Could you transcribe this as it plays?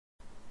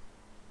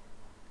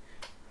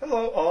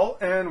Hello all,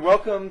 and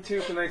welcome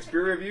to tonight's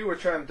beer review,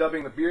 which I'm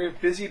dubbing the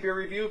busy beer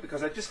review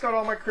because I just got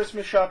all my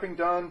Christmas shopping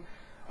done.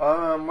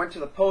 Went to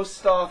the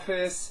post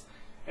office,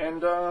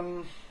 and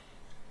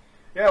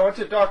yeah, I went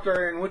to the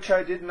doctor, in which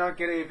I did not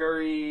get a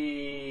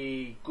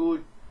very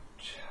good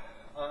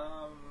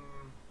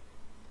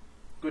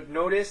good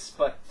notice,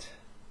 but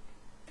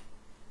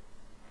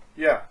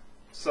yeah.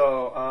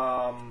 So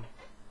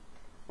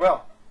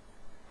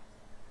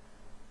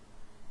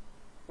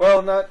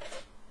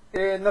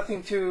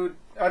nothing too.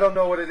 I don't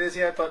know what it is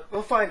yet, but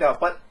we'll find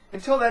out. But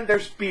until then,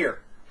 there's beer.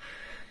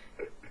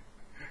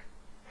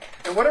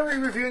 And what are we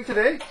reviewing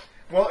today?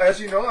 Well,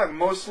 as you know, I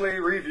mostly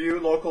review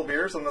local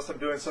beers unless I'm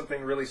doing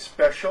something really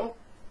special.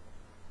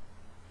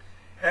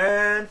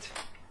 And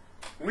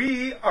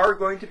we are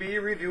going to be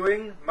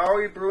reviewing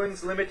Maui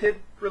Brewing's limited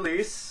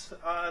release.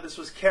 This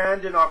was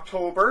canned in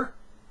October.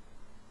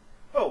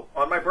 Oh,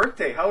 on my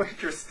birthday. How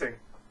interesting.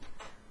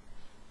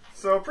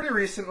 So pretty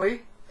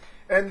recently.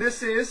 And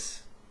this is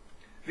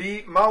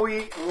the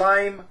Maui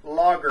Lime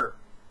Lager.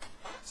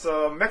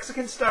 So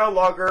Mexican style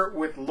lager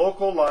with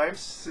local limes.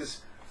 This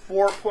is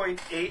 4.8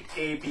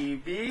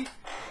 ABV,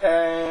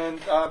 and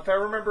if I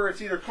remember,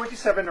 it's either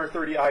 27 or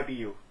 30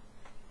 IBU.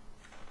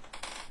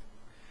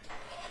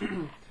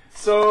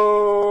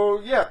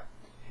 So yeah,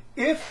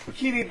 if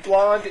Bikini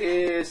Blonde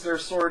is their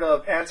sort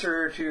of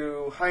answer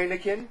to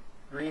Heineken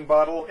green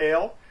bottle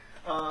ale,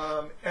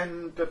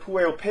 and the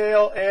Pueo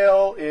Pale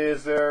Ale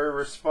is their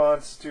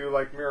response to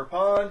like Mirror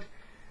Pond,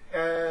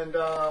 and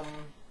I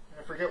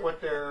forget what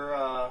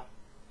their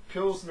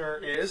Pilsner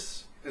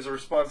is a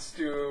response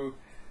to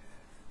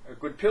a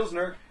good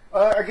Pilsner.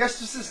 I guess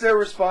this is their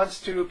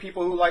response to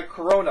people who like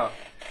Corona.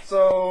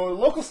 So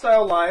local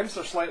style limes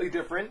are slightly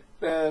different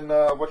than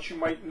what you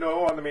might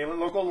know on the mainland.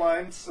 Local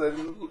limes,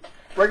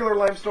 regular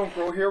limes don't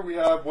grow here. We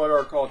have what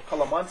are called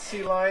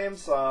Calamansi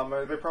limes.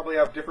 They probably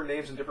have different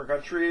names in different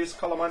countries.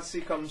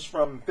 Calamansi comes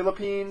from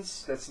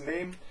Philippines, that's the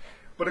name.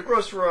 But it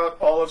grows throughout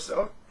all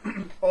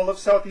of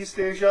Southeast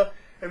Asia,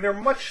 and they're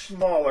much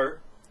smaller.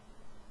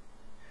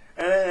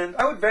 And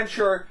I would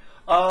venture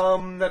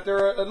that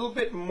they're a little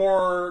bit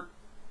more,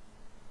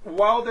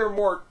 while they're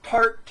more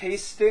tart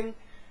tasting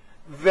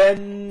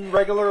than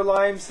regular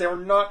limes, they're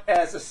not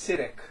as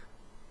acidic.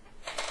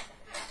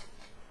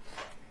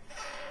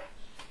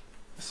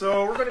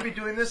 So we're going to be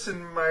doing this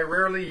in my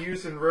rarely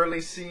used and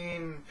rarely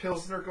seen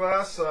Pilsner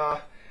glass.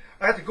 I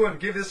had to go and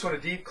give this one a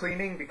deep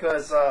cleaning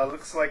because it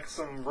looks like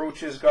some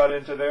roaches got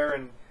into there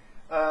and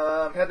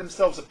had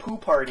themselves a poo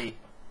party.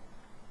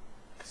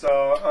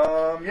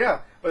 So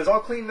yeah, but it's all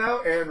clean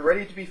now and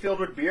ready to be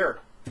filled with beer.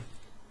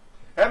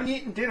 I haven't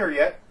eaten dinner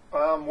yet.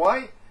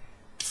 Why?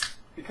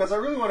 Because I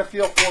really want to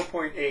feel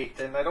 4.8,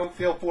 and I don't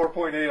feel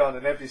 4.8 on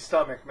an empty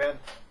stomach, man.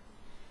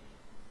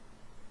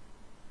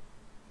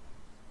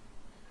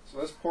 So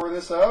let's pour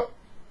this out.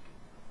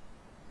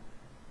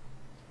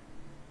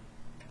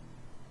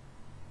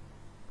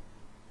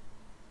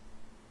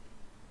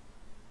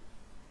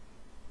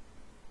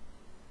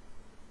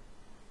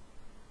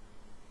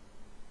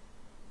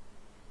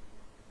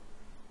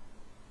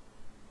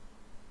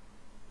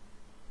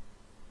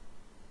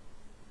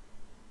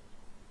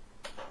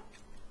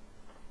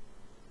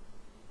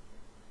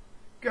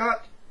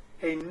 Got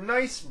a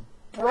nice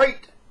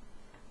bright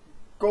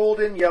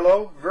golden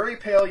yellow, very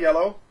pale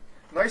yellow,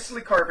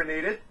 nicely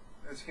carbonated,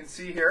 as you can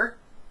see here,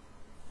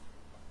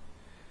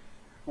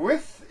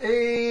 with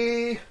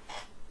a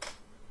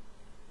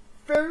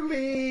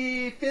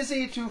fairly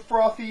fizzy to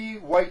frothy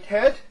white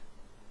head.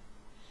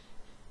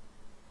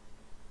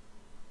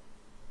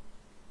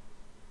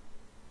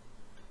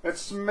 It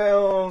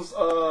smells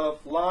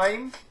of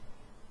lime,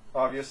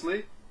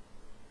 obviously.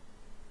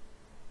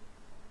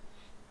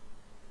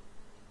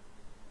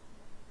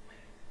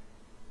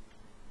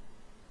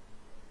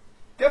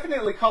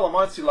 Definitely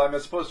Calamansi lime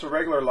as opposed to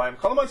regular lime.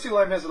 Calamansi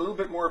lime has a little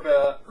bit more of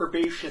a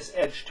herbaceous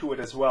edge to it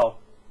as well.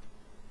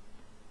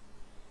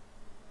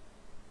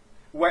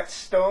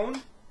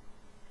 Whetstone.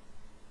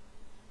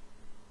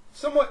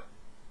 Somewhat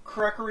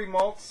crackery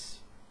malts.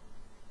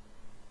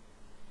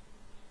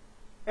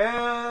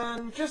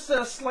 And just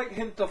a slight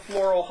hint of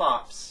floral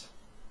hops.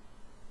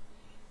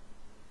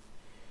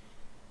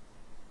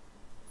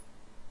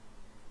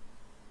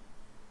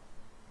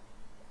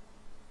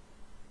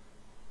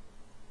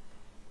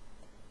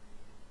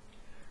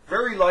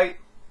 Very light,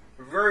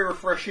 very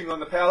refreshing on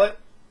the palate.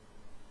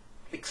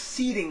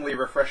 Exceedingly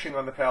refreshing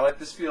on the palate.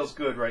 This feels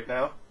good right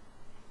now.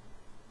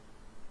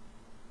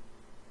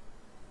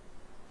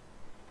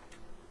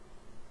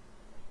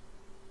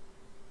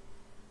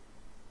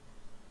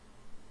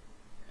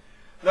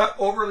 Not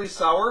overly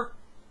sour.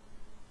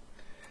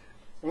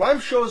 Lime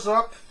shows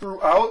up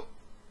throughout.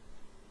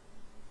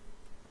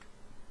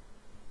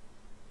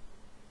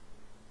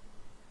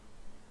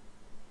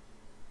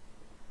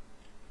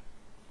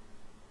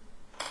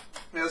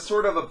 As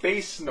sort of a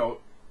base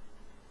note.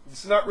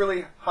 It's not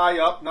really high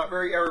up, not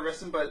very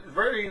effervescent, but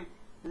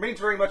remains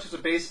very much as a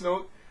base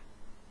note.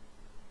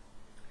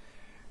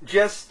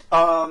 Just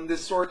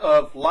this sort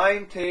of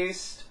lime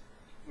taste,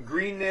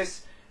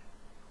 greenness,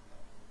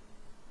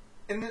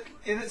 and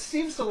it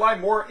seems to lie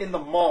more in the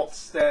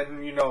malts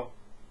than, you know,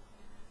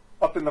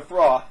 up in the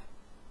froth.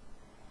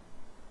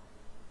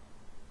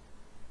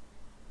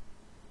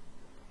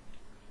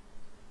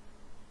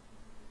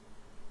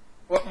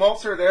 What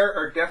malts are there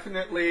are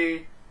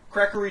definitely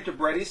crackery to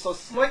bready, so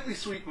slightly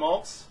sweet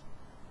malts.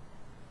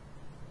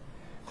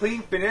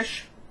 Clean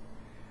finish,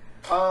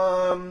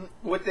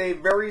 with a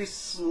very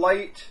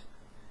slight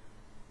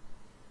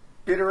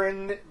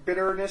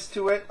bitterness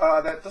to it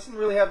that doesn't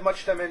really have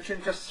much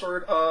dimension, just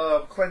sort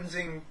of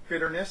cleansing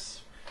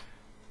bitterness.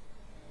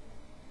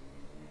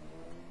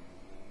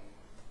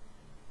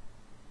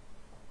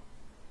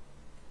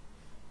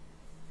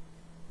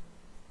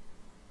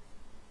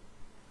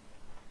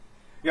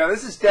 Yeah,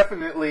 this is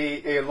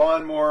definitely a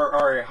lawnmower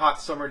or a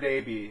hot summer day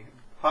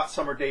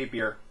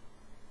beer.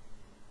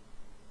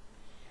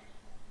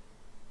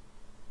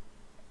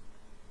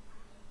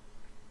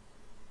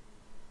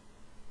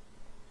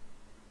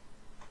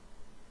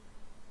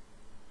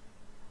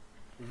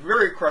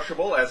 Very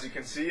crushable, as you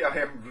can see. I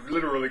am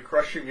literally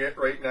crushing it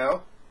right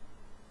now.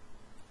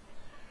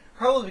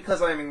 Probably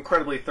because I'm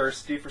incredibly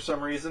thirsty for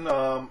some reason.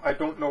 I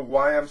don't know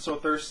why I'm so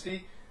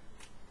thirsty.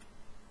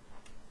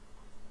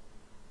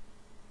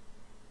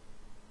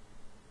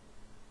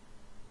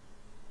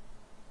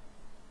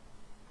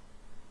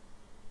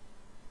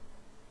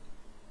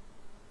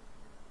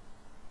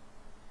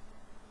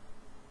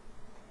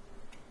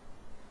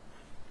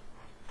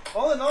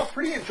 All in all,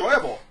 pretty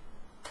enjoyable.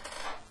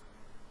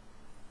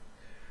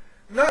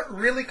 Not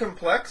really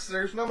complex.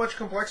 There's not much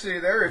complexity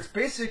there. It's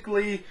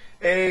basically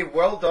a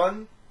well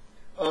done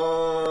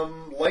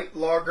light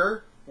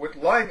lager with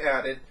lime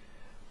added,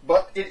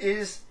 but it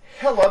is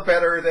hella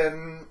better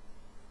than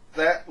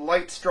that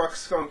light struck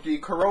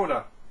skunky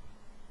Corona.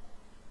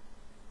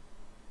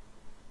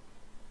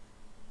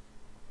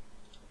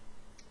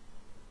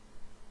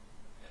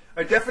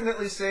 I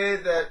definitely say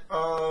that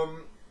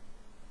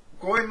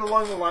going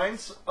along the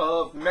lines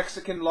of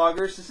Mexican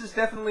lagers, this is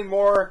definitely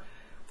more,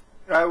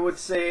 I would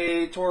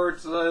say,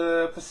 towards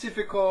the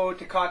Pacifico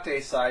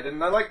Tecate side.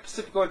 And I like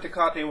Pacifico and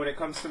Tecate when it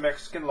comes to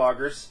Mexican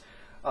lagers.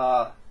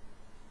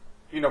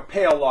 You know,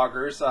 pale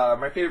lagers.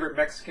 My favorite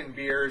Mexican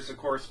beer is, of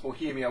course,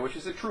 Bohemia, which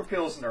is a true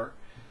Pilsner.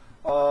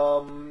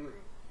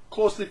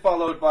 Closely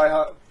followed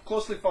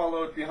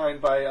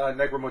behind by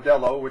Negro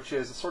Modelo, which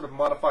is a sort of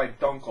modified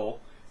Dunkel.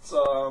 It's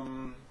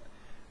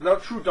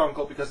not true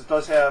Dunkel because it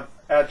does have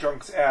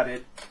adjuncts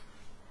added.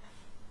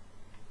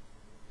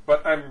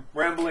 But I'm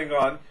rambling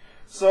on.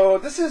 So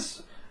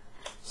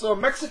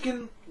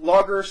Mexican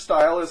lager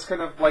style is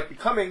kind of like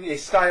becoming a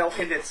style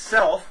in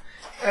itself,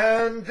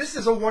 and this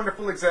is a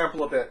wonderful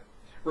example of it.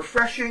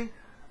 Refreshing,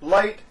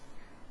 light,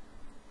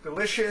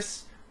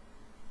 delicious,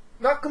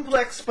 not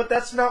complex, but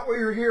that's not what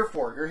you're here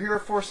for. You're here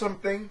for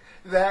something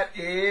that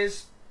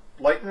is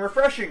light and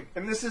refreshing,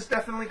 and this has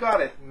definitely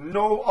got it.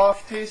 No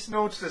off-taste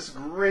notes, this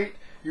great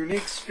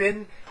unique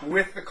spin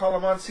with the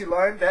Calamansi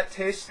lime. That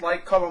tastes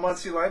like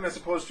Calamansi lime as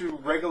opposed to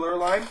regular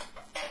lime.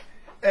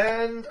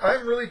 And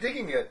I'm really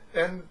digging it.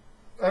 And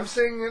I'm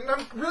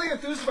really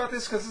enthused about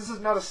this because this is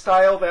not a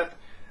style that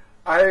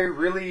I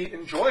really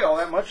enjoy all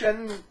that much,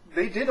 and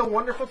they did a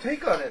wonderful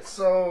take on it.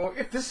 So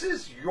if this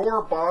is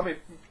your bomb, if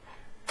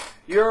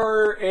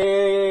you're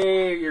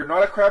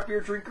not a craft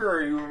beer drinker,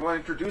 or you want to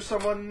introduce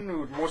someone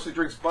who mostly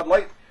drinks Bud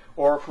Light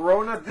or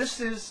Corona,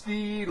 this is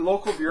the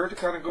local beer to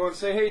kind of go and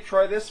say, hey,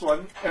 try this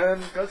one,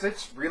 and because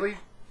it's really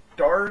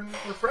darn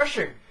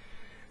refreshing.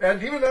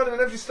 And even on an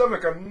empty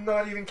stomach, I'm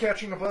not even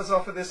catching a buzz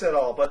off of this at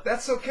all. But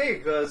that's okay,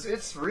 because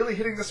it's really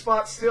hitting the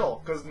spot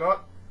still, because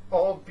not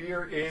all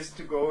beer is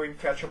to go and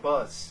catch a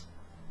buzz.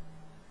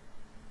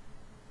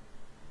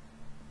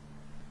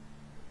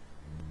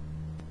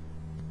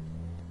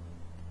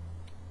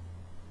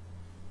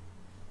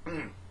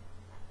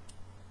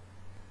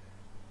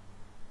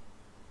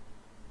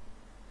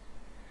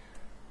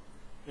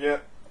 Yeah.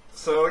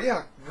 So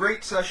yeah,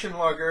 great session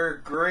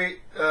lager, great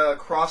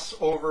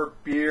crossover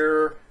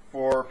beer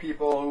for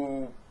people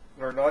who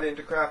are not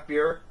into craft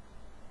beer,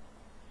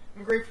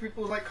 and great for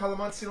people who like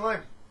Calamansi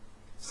lime.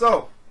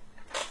 So,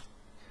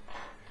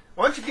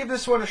 why don't you give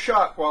this one a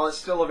shot while it's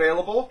still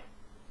available?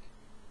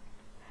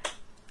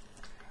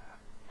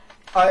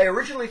 I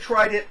originally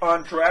tried it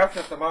on draft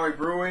at the Maui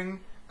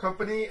Brewing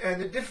Company,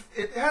 and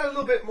it had a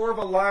little bit more of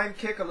a lime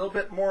kick,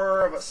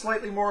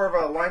 slightly more of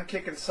a lime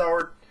kick and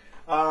sour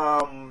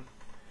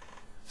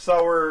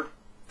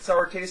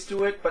taste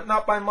to it, but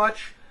not by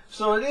much.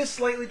 So it is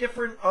slightly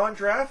different on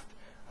draft.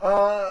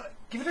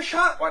 Give it a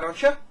shot, why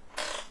don't you?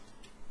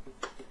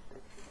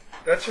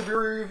 That's your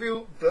beer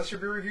review. That's your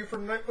beer review for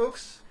tonight,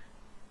 folks.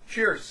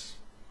 Cheers,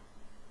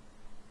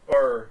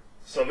 or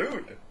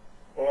salud,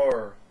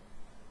 or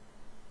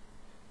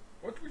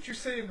what would you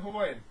say in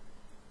Hawaiian?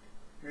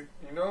 You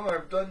know,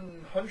 I've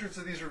done hundreds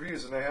of these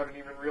reviews and I haven't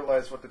even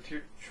realized what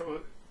the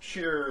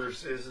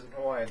cheers is in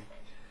Hawaiian.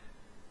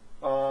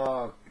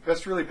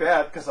 That's really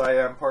bad because I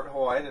am part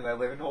Hawaiian and I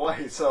live in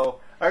Hawaii, so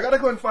I gotta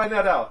go and find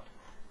that out,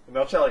 and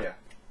I'll tell you.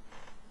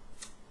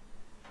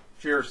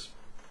 Cheers.